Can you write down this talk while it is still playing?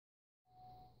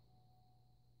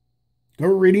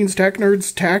Greetings, Tech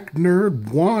Nerds. Tech Nerd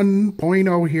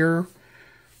 1.0 here,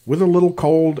 with a little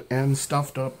cold and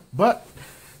stuffed up, but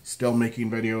still making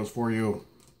videos for you.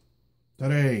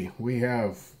 Today we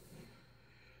have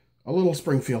a little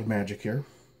Springfield magic here,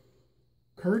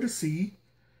 courtesy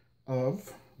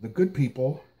of the good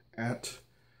people at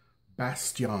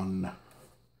Bastion.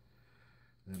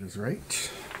 That is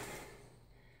right.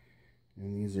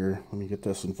 And these are, let me get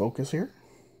this in focus here.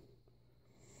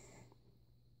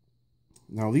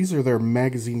 Now these are their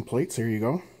magazine plates. Here you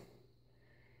go.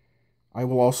 I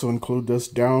will also include this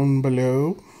down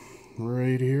below,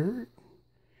 right here,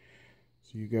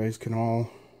 so you guys can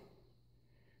all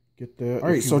get that.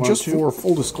 Alright, so just for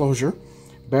full disclosure,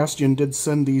 Bastion did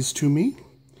send these to me,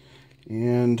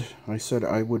 and I said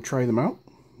I would try them out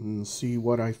and see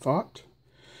what I thought.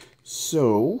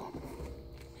 So,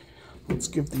 let's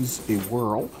give these a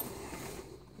whirl.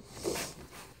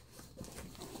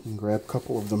 And grab a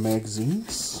couple of the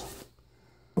magazines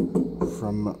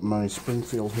from my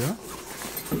Springfield here.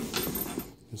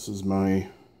 This is my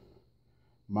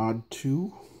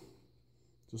MOD2.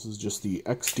 This is just the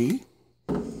XD,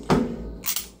 because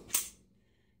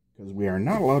we are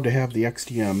not allowed to have the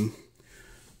XDM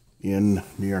in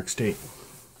New York State.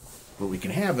 But we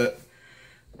can have it.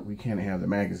 We can't have the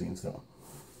magazines though,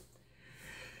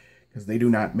 because they do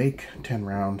not make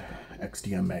 10-round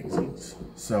XDM magazines.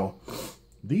 So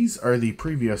these are the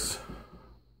previous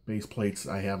base plates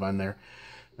I have on there.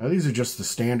 Now these are just the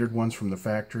standard ones from the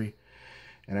factory,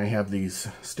 and I have these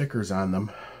stickers on them,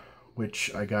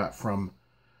 which I got from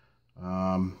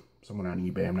someone on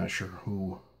eBay. I'm not sure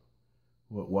who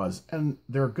it was, and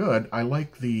they're good. I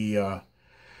like the,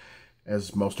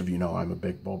 as most of you know, I'm a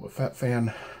big Boba Fett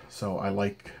fan, so I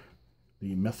like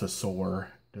the Mythosaur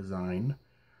design.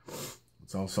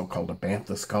 It's also called a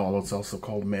Bantha skull. It's also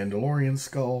called a Mandalorian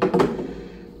skull.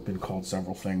 Been called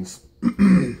several things.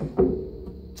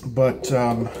 But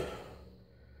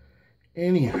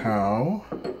anyhow,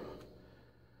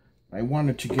 I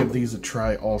wanted to give these a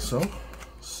try also.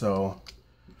 So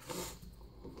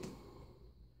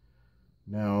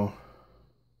now,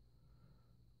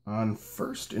 on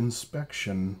first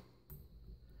inspection,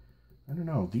 I don't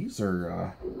know, these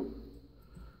are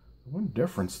one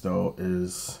difference though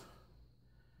is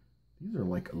these are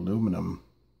like aluminum.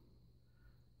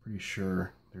 Pretty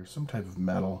sure there's some type of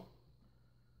metal.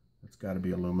 It's got to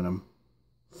be aluminum.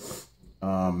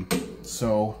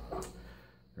 So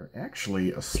they're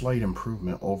actually a slight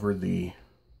improvement over the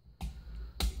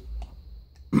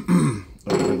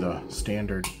over the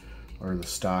standard or the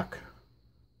stock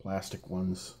plastic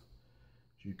ones,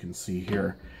 as you can see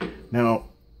here. Now,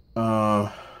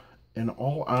 in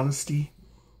all honesty,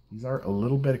 these are a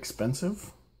little bit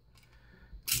expensive.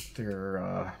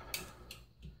 They're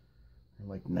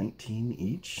like 19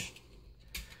 each,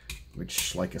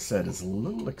 which, like I said, is a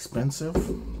little expensive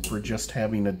for just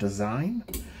having a design.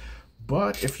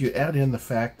 But if you add in the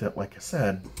fact that, like I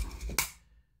said,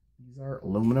 these are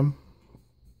aluminum,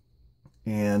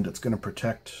 and it's going to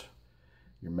protect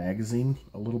your magazine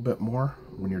a little bit more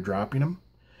when you're dropping them,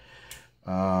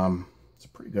 it's a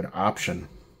pretty good option,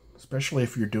 especially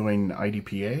if you're doing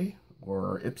IDPA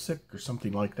or IPSC or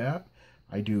something like that.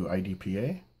 I do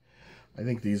IDPA. I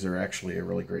think these are actually a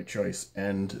really great choice,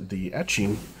 and the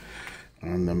etching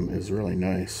on them is really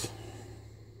nice.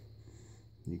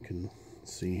 You can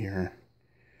see here,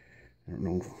 I don't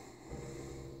know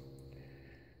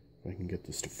if I can get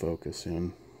this to focus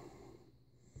in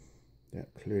that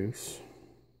close,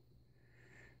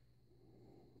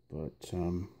 but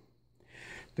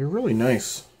they're really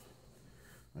nice,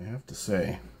 I have to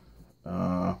say.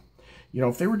 You know,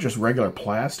 if they were just regular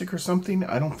plastic or something,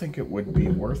 I don't think it would be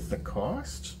worth the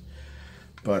cost.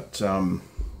 But being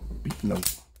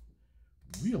the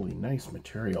really nice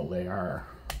material they are,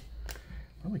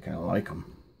 I really kind of like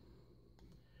them.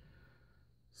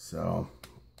 So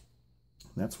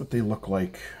that's what they look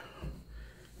like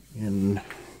in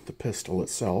the pistol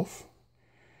itself.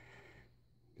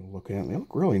 Look at them. They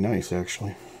look really nice,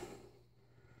 actually.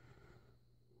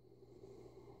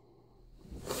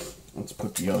 Let's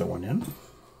put the other one in.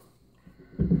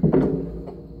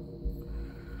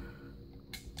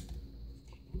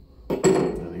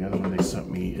 Now the other one they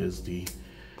sent me is the,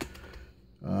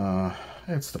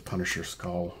 it's the Punisher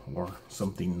skull, or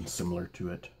something similar to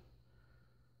it.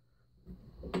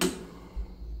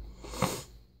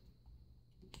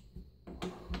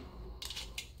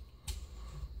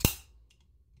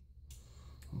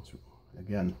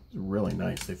 Again, it's really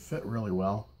nice. They fit really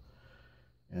well.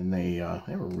 And they have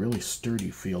a really sturdy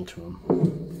feel to them.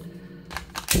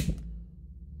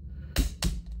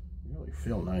 Really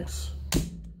feel nice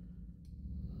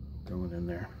going in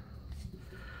there.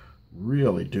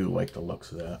 Really do like the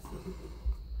looks of that.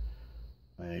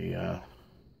 I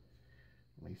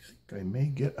think I may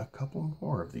get a couple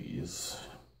more of these.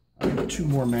 I have 2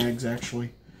 more mags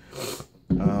actually.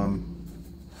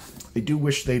 I do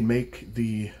wish they'd make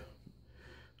the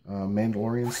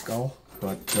Mandalorian skull,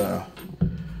 but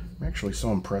I'm actually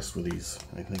so impressed with these.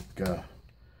 I think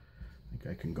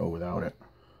I can go without it.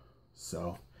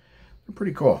 So they're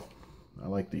pretty cool. I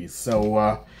like these.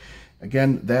 So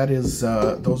again, that is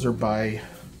those are by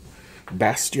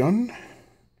Bastion.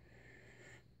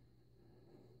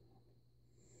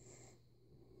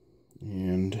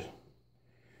 And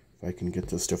if I can get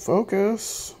this to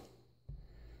focus,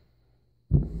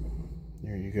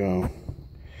 there you go.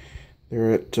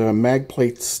 They're at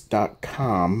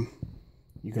magplates.com.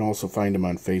 You can also find them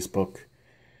on Facebook,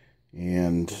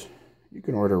 and you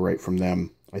can order right from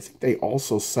them. I think they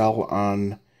also sell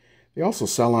on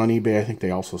eBay. I think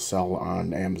they also sell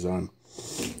on Amazon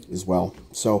as well.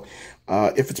 So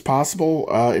if it's possible,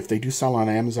 if they do sell on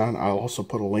Amazon, I'll also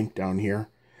put a link down here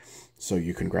so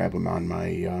you can grab them on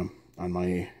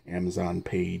my Amazon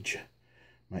page,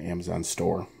 my Amazon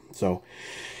store. So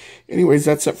anyways,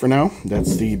 that's it for now.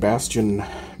 That's the Bastion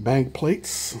bag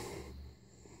plates.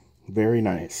 Very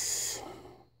nice.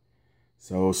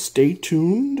 So stay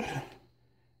tuned.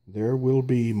 There will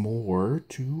be more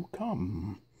to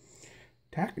come.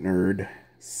 Tack Nerd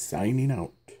signing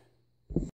out.